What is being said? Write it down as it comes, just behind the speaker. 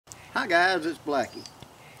Hi guys, it's Blackie.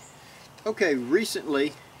 Okay,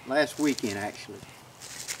 recently, last weekend actually,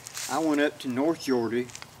 I went up to North Georgia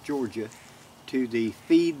to the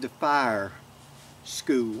Feed the Fire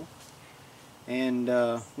school and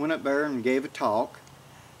went up there and gave a talk.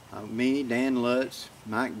 Me, Dan Lutz,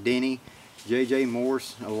 Mike Denny, J.J.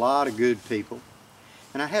 Morse, a lot of good people.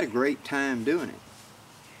 And I had a great time doing it.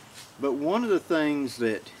 But one of the things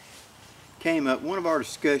that came up, one of our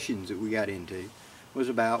discussions that we got into, was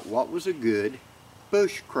about what was a good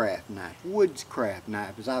bushcraft knife, woodscraft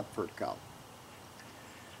knife as I prefer to call it.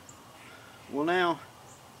 Well now,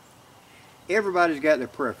 everybody's got their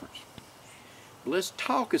preference. Let's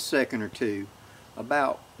talk a second or two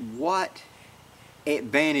about what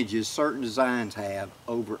advantages certain designs have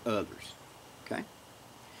over others. Okay?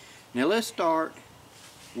 Now let's start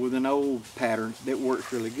with an old pattern that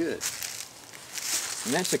works really good.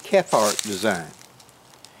 And that's a Kefart design.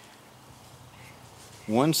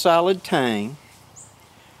 One solid tang,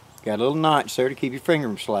 got a little notch there to keep your finger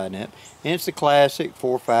from sliding up, and it's the classic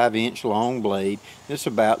 4 or 5 inch long blade that's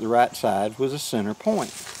about the right size with a center point.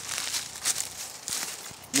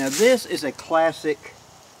 Now this is a classic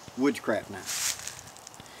woodscraft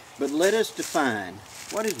knife, but let us define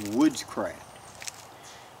what is woodscraft.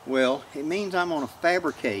 Well, it means I'm going to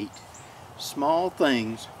fabricate small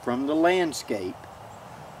things from the landscape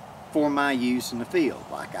for my use in the field,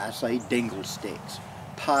 like I say, dingle sticks,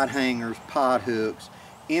 pot hangers, pot hooks,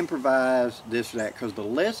 improvise this or that, because the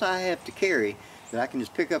less I have to carry that I can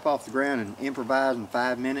just pick up off the ground and improvise in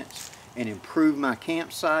 5 minutes and improve my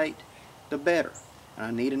campsite, the better. And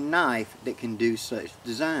I need a knife that can do such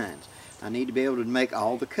designs. I need to be able to make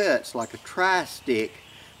all the cuts like a tri-stick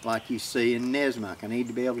like you see in Nesmuk. I need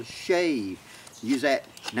to be able to shave, use that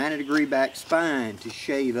 90-degree back spine to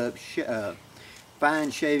shave up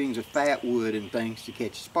fine shavings of fat wood and things to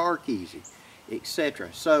catch spark easy, etc.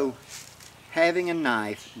 So having a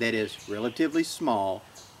knife that is relatively small,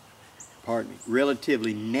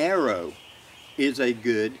 relatively narrow, is a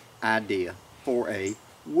good idea for a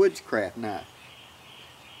woodscraft knife.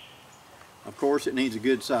 Of course, it needs a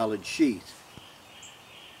good solid sheath.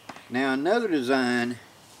 Now another design,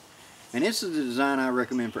 and this is the design I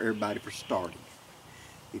recommend for everybody for starting.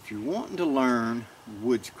 If you're wanting to learn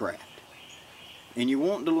woodscraft, and you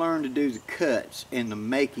want to learn to do the cuts and the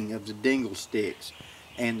making of the dingle sticks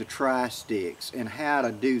and the tri-sticks and how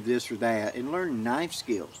to do this or that and learn knife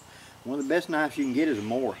skills, one of the best knives you can get is a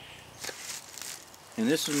Mora. And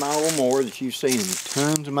this is my old Mora that you've seen in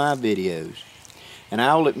tons of my videos. And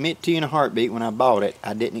I'll admit to you in a heartbeat, when I bought it,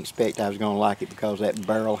 I didn't expect I was going to like it because of that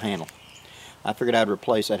barrel handle. I figured I'd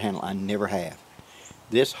replace that handle. I never have.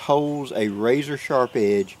 This holds a razor sharp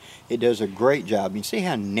edge. It does a great job. You can see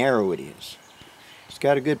how narrow it is. It's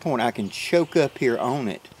got a good point. I can choke up here on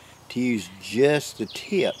it to use just the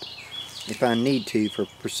tip if I need to for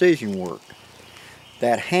precision work.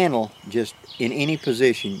 That handle, just in any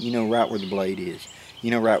position, you know right where the blade is.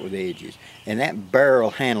 You know right where the edge is. And that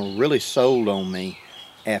barrel handle really sold on me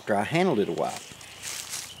after I handled it a while.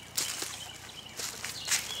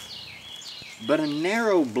 But a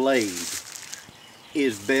narrow blade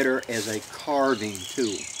is better as a carving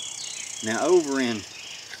tool. Now over in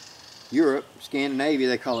Europe, Scandinavia,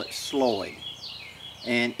 they call it sløjd,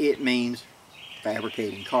 and it means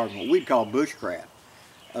fabricating, carving, what we'd call bushcraft,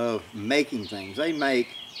 of making things. They make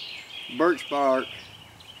birch bark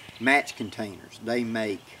match containers. They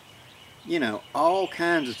make, you know, all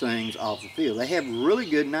kinds of things off the field. They have really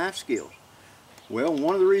good knife skills. Well,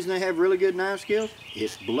 one of the reasons they have really good knife skills,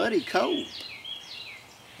 it's bloody cold.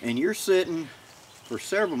 And you're sitting for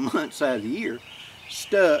several months out of the year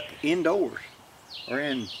stuck indoors or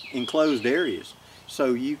in enclosed areas,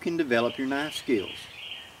 so you can develop your knife skills.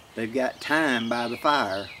 They've got time by the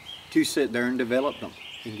fire to sit there and develop them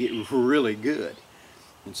and get really good.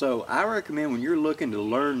 And so I recommend when you're looking to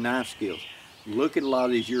learn knife skills, look at a lot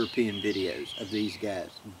of these European videos of these guys.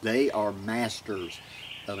 They are masters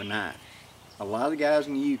of a knife. A lot of the guys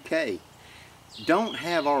in the UK don't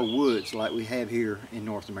have our woods like we have here in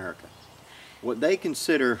North America. What they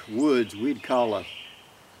consider woods, we'd call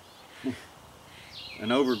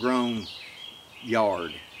an overgrown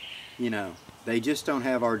yard. You know, they just don't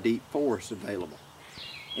have our deep forests available.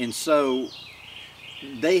 And so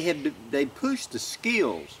they push the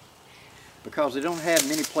skills because they don't have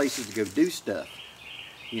many places to go do stuff.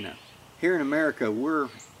 You know, here in America we're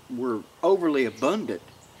overly abundant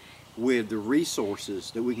with the resources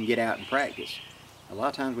that we can get out and practice. A lot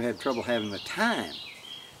of times we have trouble having the time,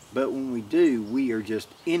 but when we do, we are just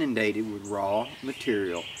inundated with raw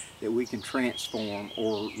material that we can transform,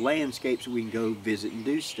 or landscapes we can go visit and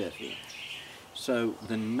do stuff in. So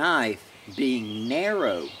the knife being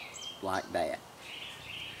narrow like that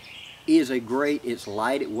is a great, it's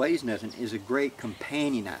light, it weighs nothing, is a great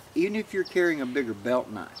companion knife. Even if you're carrying a bigger belt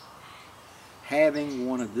knife, having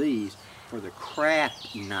one of these for the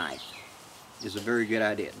craft knife is a very good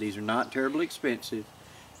idea. These are not terribly expensive,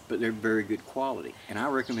 but they're very good quality. And I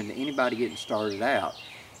recommend to anybody getting started out,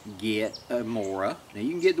 get a MORA. Now you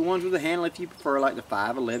can get the ones with the handle if you prefer, like the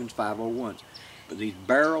 511s, 501s. But these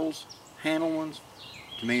barrels, handle ones,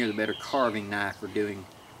 to me are the better carving knife for doing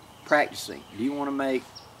practicing. Do you want to make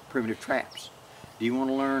primitive traps? Do you want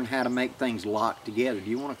to learn how to make things lock together? Do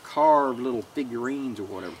you want to carve little figurines or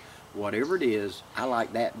whatever? Whatever it is, I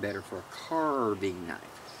like that better for a carving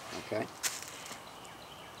knife. Okay?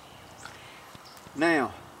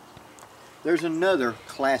 Now, there's another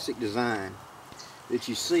classic design that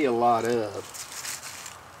you see a lot of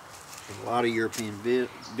in a lot of European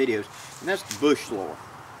videos, and that's the BUSHLORE.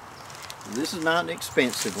 And this is not an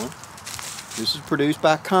expensive one. This is produced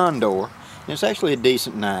by CONDOR, and it's actually a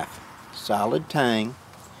decent knife. Solid tang,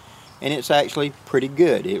 and it's actually pretty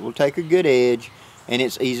good. It will take a good edge, and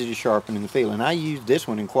it's easy to sharpen in the field. And I used this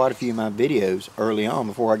one in quite a few of my videos early on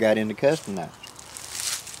before I got into custom knives.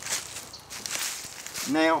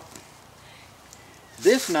 Now,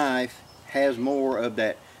 this knife has more of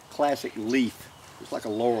that classic leaf. It's like a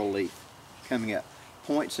laurel leaf coming up.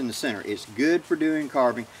 Points in the center. It's good for doing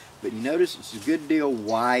carving, but you notice it's a good deal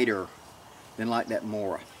wider than like that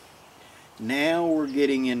MORA. Now we're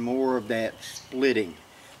getting in more of that splitting.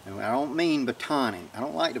 And I don't mean batoning. I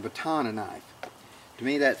don't like to baton a knife. To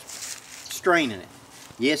me, that's straining it.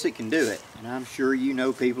 Yes, it can do it, and I'm sure you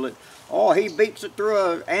know people that, oh, he beats it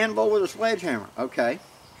through an anvil with a sledgehammer. Okay.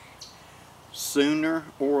 Sooner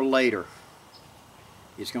or later,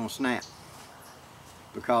 it's going to snap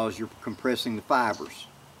because you're compressing the fibers.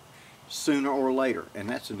 Sooner or later, and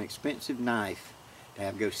that's an expensive knife to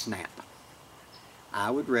have go snap.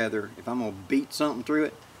 I would rather, if I'm going to beat something through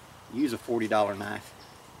it, use a $40 knife.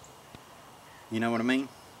 You know what I mean?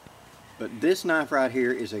 But this knife right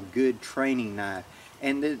here is a good training knife,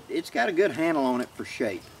 and it's got a good handle on it for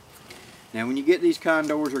shape. Now when you get these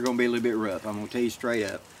Condors, they're going to be a little bit rough. I'm going to tell you straight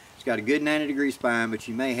up. It's got a good 90-degree spine, but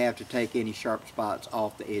you may have to take any sharp spots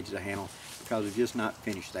off the edge of the handle because it's just not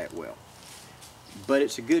finished that well. But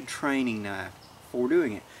it's a good training knife for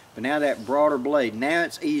doing it. But now that broader blade, now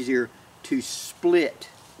it's easier to split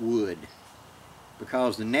wood,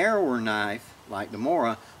 because the narrower knife, like the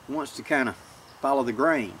MORA, wants to kind of follow the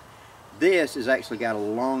grain. This has actually got a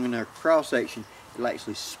long enough cross section, it'll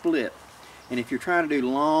actually split. And if you're trying to do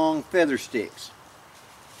long feather sticks,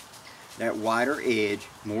 that wider edge,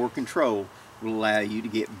 more control, will allow you to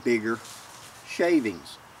get bigger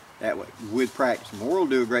shavings that way. With practice, MORA will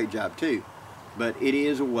do a great job too, but it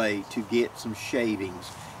is a way to get some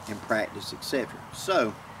shavings and practice, etc.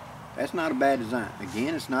 So that's not a bad design.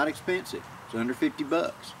 Again, it's not expensive. It's under 50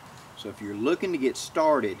 bucks. So if you're looking to get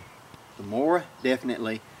started, the MORA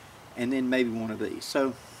definitely, and then maybe one of these.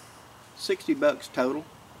 So 60 bucks total.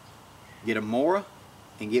 Get a MORA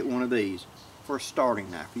and get one of these for a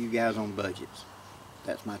starting knife for you guys on budgets.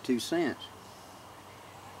 That's my 2 cents.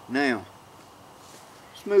 Now,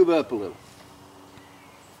 let's move up a little.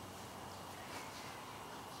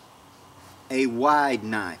 A wide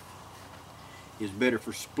knife is better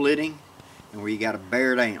for splitting and where you got to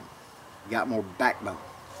bear down. You got more backbone.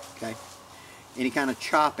 Okay? Any kind of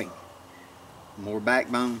chopping, more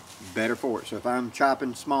backbone, better for it. So if I'm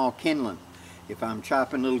chopping small kindling, if I'm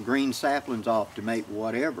chopping little green saplings off to make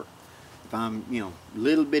whatever, if I'm,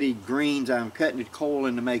 little bitty greens, I'm cutting the coil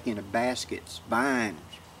into making a baskets, vines,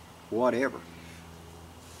 whatever,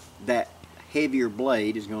 that heavier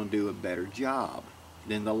blade is going to do a better job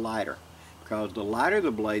than the lighter. Because the lighter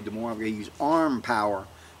the blade, the more I'm going to use arm power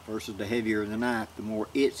versus the heavier the knife, the more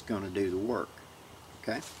it's going to do the work.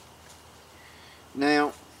 Okay?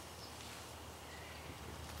 Now,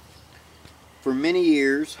 for many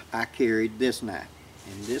years I carried this knife,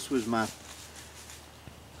 and this was my,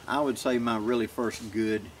 I would say, my really first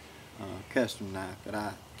good custom knife that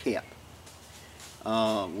I kept.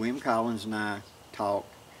 William Collins and I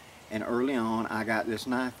talked, and early on I got this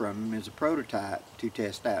knife from him as a prototype to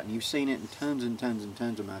test out, and you've seen it in tons and tons and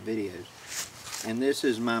tons of my videos. And this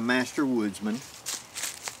is my Master Woodsman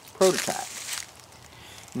prototype.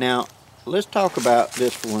 Now let's talk about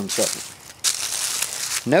this for 1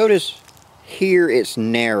 second. Notice here it's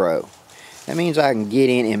narrow. That means I can get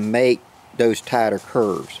in and make those tighter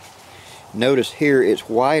curves. Notice here it's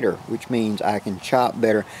wider, which means I can chop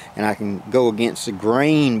better and I can go against the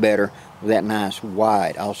grain better with that nice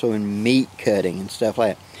wide. Also in meat cutting and stuff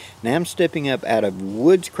like that. Now I'm stepping up out of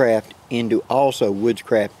Woodscraft into also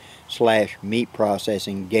Woodscraft / meat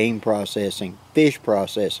processing, game processing, fish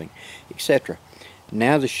processing, etc.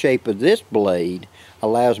 Now the shape of this blade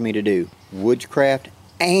allows me to do Woodscraft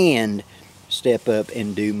and step up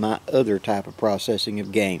and do my other type of processing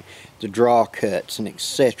of game, the draw cuts and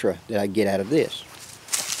etc. that I get out of this.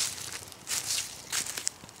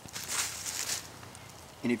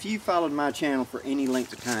 And if you followed my channel for any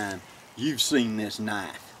length of time, you've seen this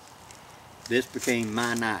knife. This became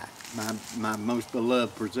my knife, my most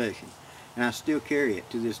beloved possession, and I still carry it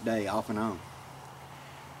to this day, off and on.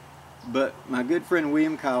 But my good friend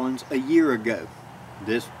William Collins, a year ago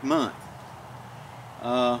this month,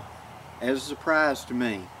 as a surprise to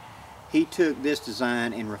me, he took this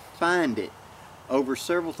design and refined it over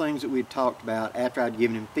several things that we had talked about after I'd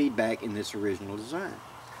given him feedback in this original design.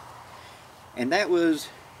 And that was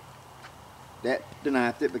the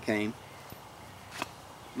knife that became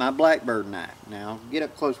my Blackbird knife. Now, I'll get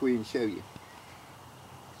up close with you and show you.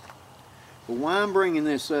 But why I'm bringing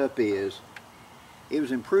this up is, it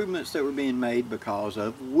was improvements that were being made because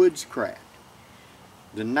of Woodscraft.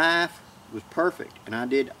 The knife was perfect, and I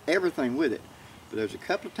did everything with it. But there's a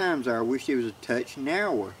couple of times I wish it was a touch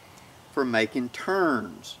narrower for making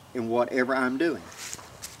turns in whatever I'm doing.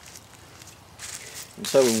 And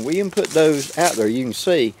so when William put those out there, you can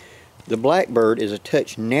see the Blackbird is a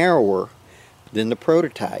touch narrower than the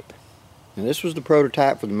prototype. Now this was the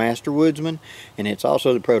prototype for the Master Woodsman, and it's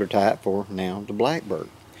also the prototype for now the Blackbird.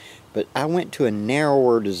 But I went to a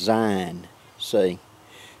narrower design, see,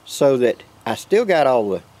 so that I still got all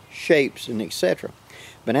the shapes and etc.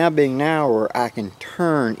 But now being narrower, I can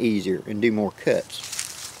turn easier and do more cuts.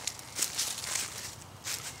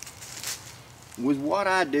 With what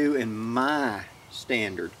I do in my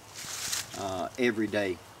standard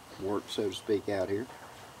everyday work, so to speak, out here,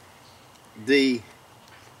 the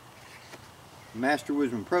Master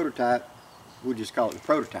Woodsman prototype, we'll just call it the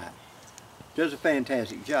prototype, does a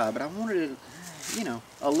fantastic job, but I wanted it, you know,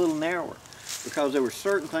 a little narrower, because there were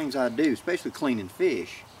certain things I do, especially cleaning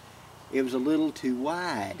fish. It was a little too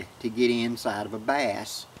wide to get inside of a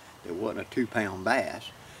bass that wasn't a 2-pound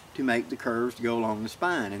bass to make the curves to go along the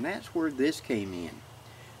spine, and that's where this came in.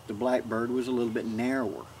 The Blackbird was a little bit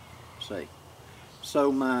narrower, see.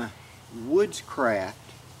 So my Woodscraft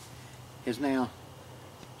has now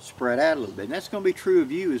spread out a little bit, and that's going to be true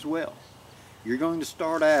of you as well. You're going to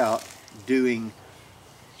start out doing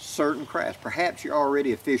certain crafts. Perhaps you're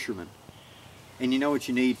already a fisherman and you know what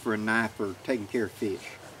you need for a knife for taking care of fish.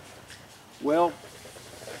 Well,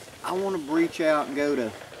 I want to breach out and go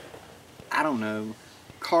to, I don't know,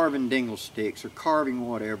 carving dingle sticks or carving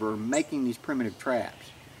whatever, or making these primitive traps.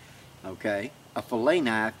 Okay, a fillet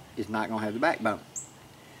knife is not going to have the backbone,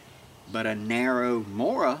 but a narrow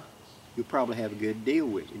Mora you'll probably have a good deal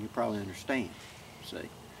with, and you'll probably understand, see.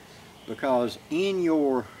 Because in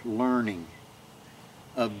your learning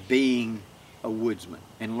of being a woodsman,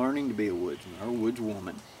 and learning to be a woodsman, or a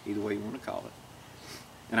woodswoman, either way you want to call it,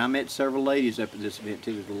 and I met several ladies up at this event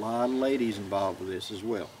too. There's a lot of ladies involved with this as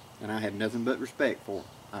well, and I have nothing but respect for them.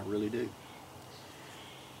 I really do.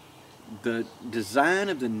 The design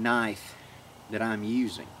of the knife that I'm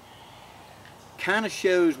using kind of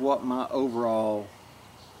shows what my overall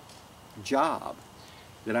job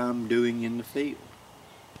that I'm doing in the field.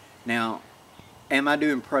 Now, am I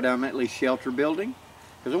doing predominantly shelter building?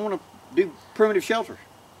 Because I want to do primitive shelters.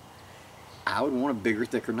 I would want a bigger,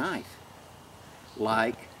 thicker knife,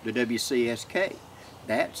 like the WCSK.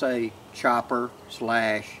 That's a chopper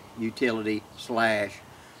 / utility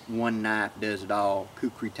 / one knife does it all,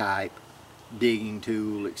 kukri type, digging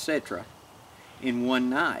tool, etc. in one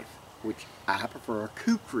knife, which I prefer a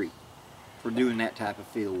kukri for doing that type of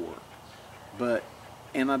field work. But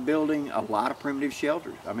am I building a lot of primitive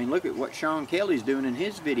shelters? I mean, look at what Sean Kelly's doing in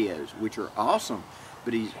his videos, which are awesome,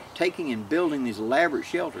 but he's taking and building these elaborate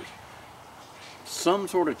shelters. Some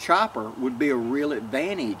sort of chopper would be a real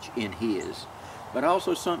advantage in his, but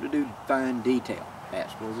also something to do fine detail.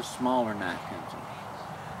 That's where the smaller knife comes in.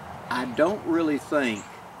 I don't really think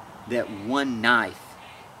that one knife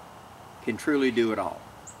can truly do it all.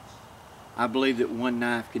 I believe that one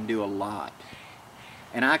knife can do a lot.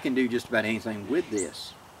 And I can do just about anything with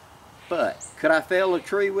this. But could I fell a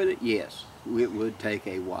tree with it? Yes, it would take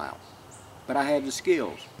a while. But I have the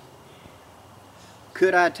skills.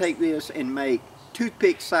 Could I take this and make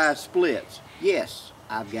toothpick size splits? Yes,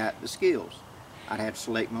 I've got the skills. I'd have to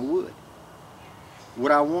select my wood.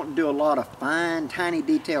 Would I want to do a lot of fine, tiny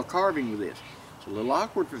detail carving with this? It's a little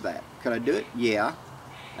awkward for that. Could I do it? Yeah.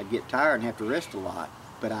 I'd get tired and have to rest a lot,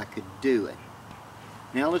 but I could do it.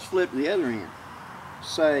 Now let's flip to the other end.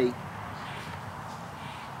 Say,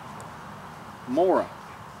 Mora.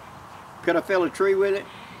 Could I fell a tree with it?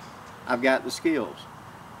 I've got the skills.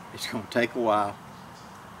 It's going to take a while.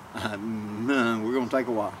 We're going to take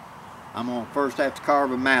a while. I'm going to first have to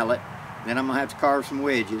carve a mallet, then I'm going to have to carve some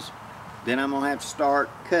wedges, then I'm going to have to start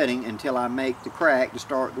cutting until I make the crack to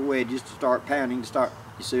start the wedges, to start pounding, to start,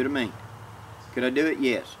 you see what I mean? Could I do it?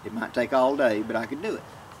 Yes. It might take all day, but I could do it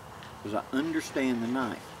because I understand the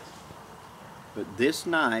knife. But this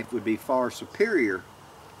knife would be far superior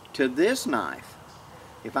to this knife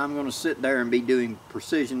if I'm going to sit there and be doing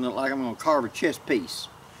precision, look like I'm going to carve a chess piece.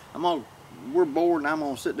 We're bored and I'm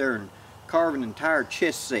going to sit there and carve an entire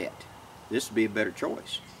chess set. This would be a better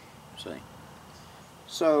choice. See?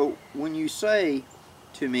 So when you say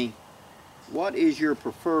to me, what is your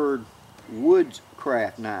preferred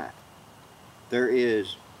Woodscraft knife? There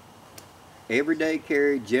is everyday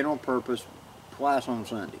carry, general purpose, twice on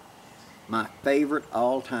Sunday. My favorite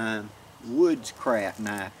all-time Woodscraft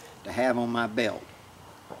knife to have on my belt.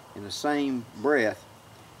 In the same breath,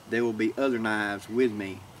 there will be other knives with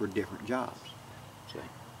me for different jobs. See?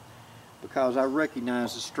 Because I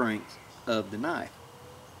recognize the strength of the knife.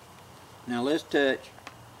 Now let's touch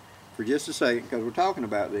for just a second, because we're talking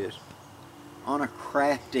about this, on a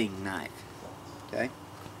crafting knife. Okay?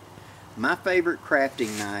 My favorite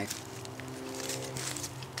crafting knife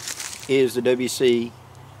is the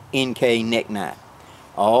WCNK neck knife.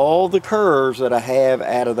 All the curves that I have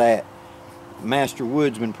out of that Master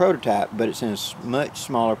Woodsman prototype, but it's in a much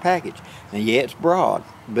smaller package. Now yeah, it's broad,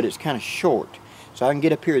 but it's kind of short. So I can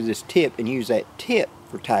get up here to this tip and use that tip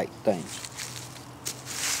for tight things.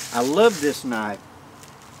 I love this knife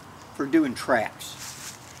for doing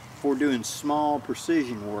traps, for doing small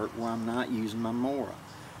precision work where I'm not using my Mora.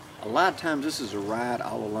 A lot of times this is a ride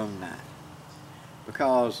all alone knife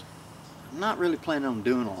because I'm not really planning on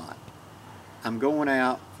doing a lot. I'm going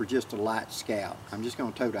out for just a light scout. I'm just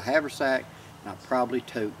going to tote a haversack, and I'll probably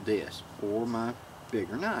tote this or my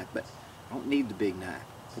bigger knife, but I don't need the big knife.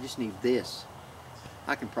 I just need this.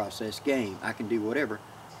 I can process game. I can do whatever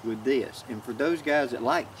with this. And for those guys that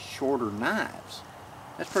like shorter knives,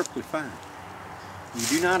 that's perfectly fine. You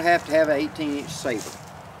do not have to have an 18-inch saber.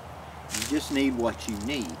 You just need what you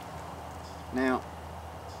need. Now,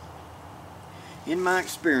 in my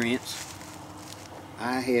experience,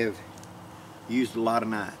 I have used a lot of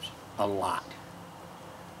knives. A lot.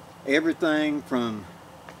 Everything from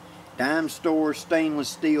dime store stainless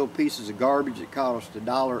steel pieces of garbage that cost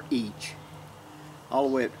 $1 each, all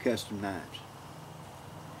the way up to custom knives.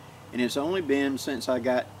 And it's only been since I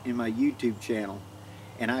got in my YouTube channel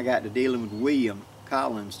and I got to dealing with William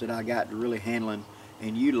Collins that I got to really handling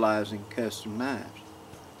and utilizing custom knives.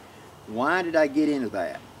 Why did I get into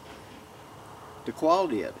that? The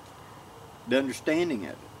quality of it, the understanding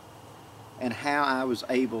of it, and how I was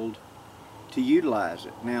able to utilize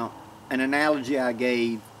it. Now, an analogy I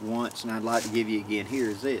gave once, and I'd like to give you again here,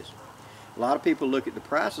 is this. A lot of people look at the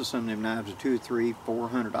price of some of them knives at $200,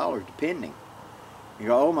 $300, $400, depending. You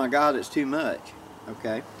go, oh my God, that's too much.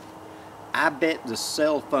 Okay. I bet the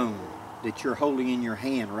cell phone that you're holding in your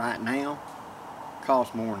hand right now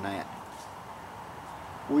costs more than that.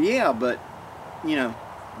 Well, yeah, but, you know,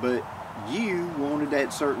 but you wanted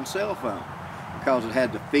that certain cell phone because it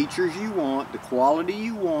had the features you want, the quality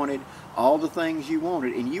you wanted, all the things you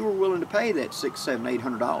wanted, and you were willing to pay that $600, $700,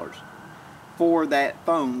 $800 for that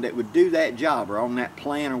phone that would do that job or on that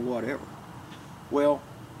plan or whatever. Well,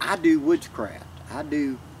 I do Woodscraft. I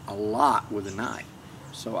do a lot with a knife.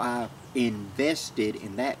 So I invested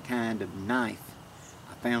in that kind of knife.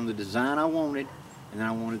 I found the design I wanted, and then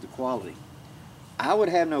I wanted the quality. I would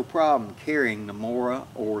have no problem carrying the Mora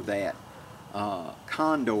or that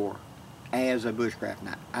Condor as a bushcraft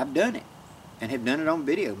knife. I've done it and have done it on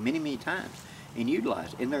video many, many times and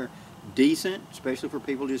utilized it. And they're decent, especially for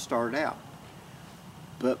people just started out.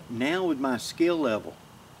 But now with my skill level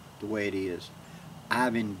the way it is,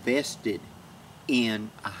 I've invested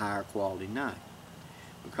in a higher quality knife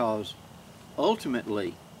because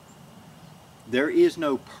ultimately there is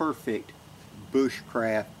no perfect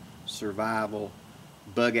bushcraft survival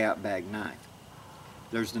bug out bag knife.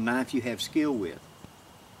 There's the knife you have skill with.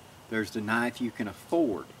 There's the knife you can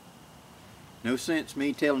afford. No sense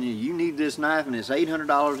me telling you, you need this knife and it's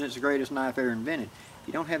 $800 and it's the greatest knife ever invented if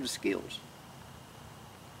you don't have the skills.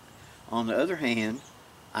 On the other hand,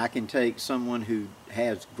 I can take someone who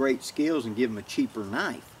has great skills and give them a cheaper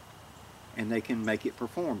knife and they can make it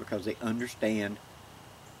perform because they understand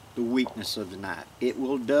the weakness of the knife. It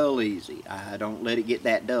will dull easy. I don't let it get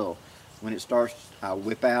that dull. When it starts, I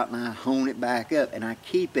whip out and I hone it back up and I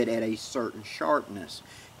keep it at a certain sharpness.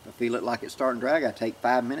 If I feel it like it's starting to drag, I take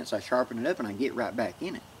 5 minutes, I sharpen it up, and I get right back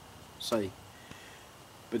in it. See?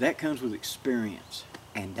 But that comes with experience,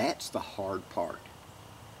 and that's the hard part.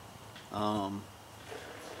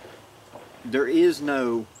 There is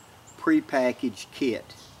no pre-packaged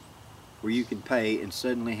kit where you can pay and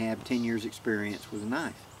suddenly have 10 years experience with a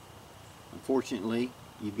knife. Unfortunately,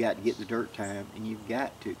 you've got to get the dirt time and you've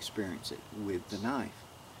got to experience it with the knife.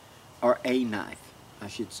 Or a knife, I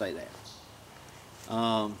should say that.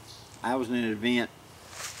 I was in an event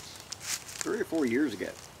 3 or 4 years ago.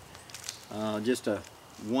 Just a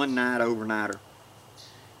one-night overnighter.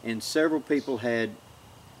 And several people had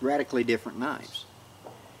radically different knives.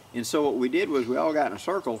 And so what we did was we all got in a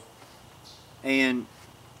circle and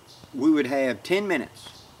we would have 10 minutes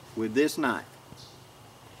with this knife.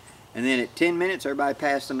 And then at 10 minutes, everybody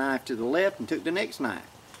passed the knife to the left and took the next knife.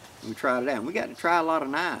 And we tried it out. And we got to try a lot of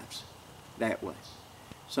knives that way.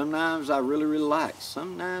 Some knives I really, really liked.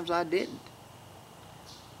 Some knives I didn't.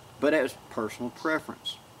 But that was personal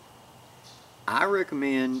preference. I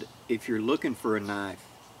recommend, if you're looking for a knife,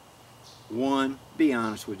 one, be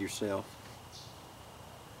honest with yourself.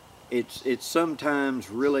 It's sometimes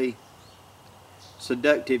really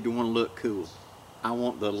seductive to want to look cool. I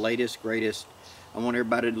want the latest, greatest. I want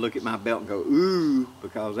everybody to look at my belt and go, ooh,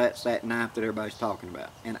 because that's that knife that everybody's talking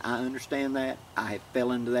about. And I understand that. I have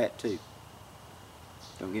fell into that too.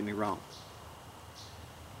 Don't get me wrong.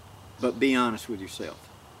 But be honest with yourself.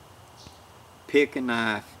 Pick a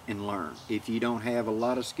knife and learn. If you don't have a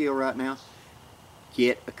lot of skill right now,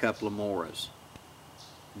 get a couple of MORAs.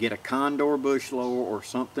 Get a CONDOR BUSHLORE or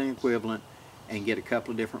something equivalent and get a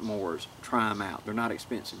couple of different MORAs. Try them out. They're not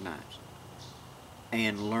expensive knives.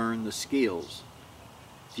 And learn the skills.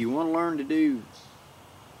 If you want to learn to do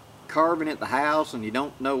carving at the house and you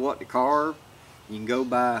don't know what to carve, you can go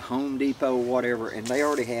by Home Depot or whatever, and they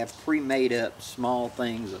already have pre-made up small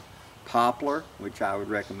things of poplar, which I would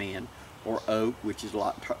recommend, or oak, which is a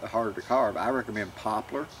lot harder to carve. I recommend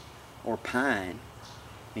poplar or pine,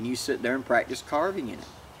 and you sit there and practice carving in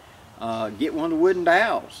it. Get one of the wooden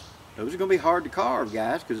dowels. Those are going to be hard to carve,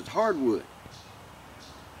 guys, because it's hardwood.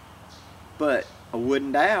 But a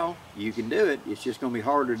wooden dowel, you can do it. It's just going to be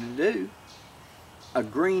harder to do. A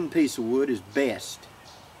green piece of wood is best.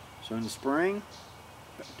 So in the spring,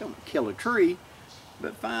 don't kill a tree,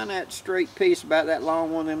 but find that straight piece about that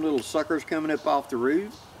long, one of them little suckers coming up off the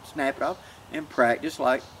roof, snap it off, and practice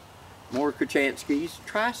like Mora Kochanski's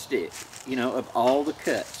tri-stick, you know, of all the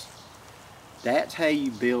cuts. That's how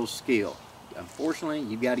you build skill. Unfortunately,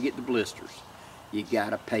 you've got to get the blisters. You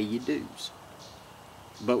got to pay your dues.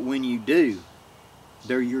 But when you do,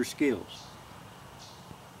 they're your skills.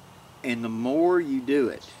 And the more you do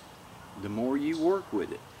it, the more you work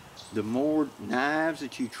with it, the more knives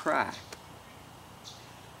that you try,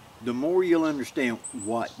 the more you'll understand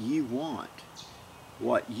what you want,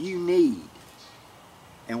 what you need,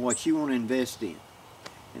 and what you want to invest in.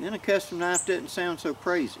 And then a custom knife doesn't sound so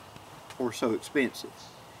crazy or so expensive.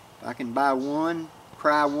 If I can buy one,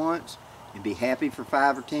 cry once, and be happy for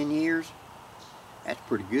 5 or 10 years, that's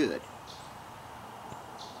pretty good.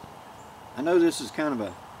 I know this is kind of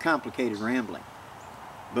a complicated rambling,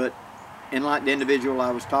 but and like the individual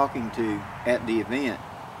I was talking to at the event,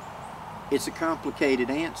 it's a complicated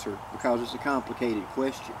answer because it's a complicated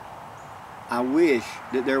question. I wish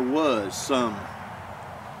that there was some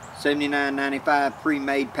 $79.95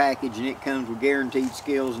 pre-made package and it comes with guaranteed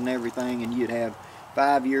skills and everything, and you'd have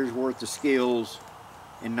 5 years worth of skills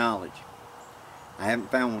and knowledge. I haven't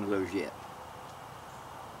found one of those yet.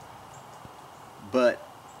 But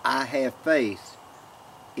I have faith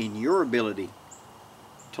in your ability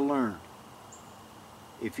to learn.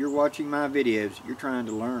 If you're watching my videos, you're trying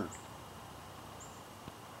to learn.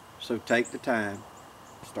 So take the time.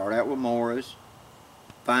 Start out with MORAs.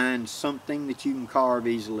 Find something that you can carve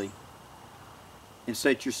easily. And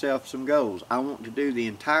set yourself some goals. I want to do the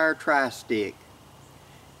entire tri-stick,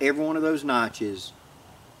 every one of those notches,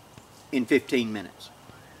 in 15 minutes.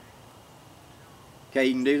 Okay,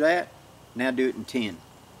 you can do that? Now do it in 10.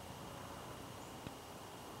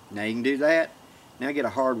 Now you can do that. Now get a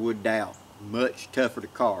hardwood dowel. Much tougher to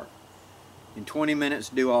carve. In 20 minutes,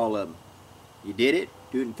 do all of them. You did it,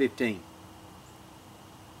 do it in 15.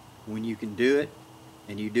 When you can do it,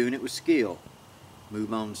 and you're doing it with skill,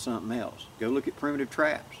 move on to something else. Go look at primitive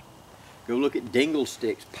traps. Go look at dingle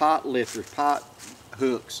sticks, pot lifters, pot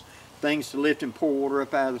hooks, things to lift and pour water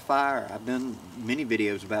up out of the fire. I've done many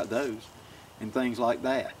videos about those and things like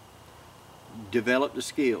that. Develop the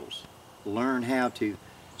skills. Learn how to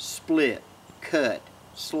split, cut,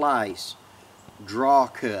 slice, draw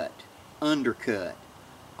cut, undercut,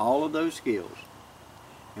 all of those skills.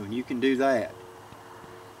 And when you can do that,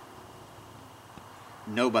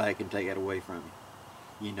 nobody can take that away from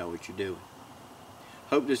you. You know what you're doing.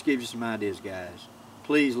 Hope this gives you some ideas, guys.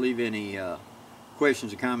 Please leave any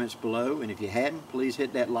questions or comments below, and if you hadn't, please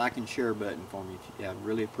hit that like and share button for me. I'd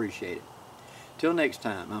really appreciate it. Till next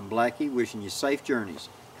time, I'm Blackie, wishing you safe journeys.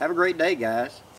 Have a great day, guys.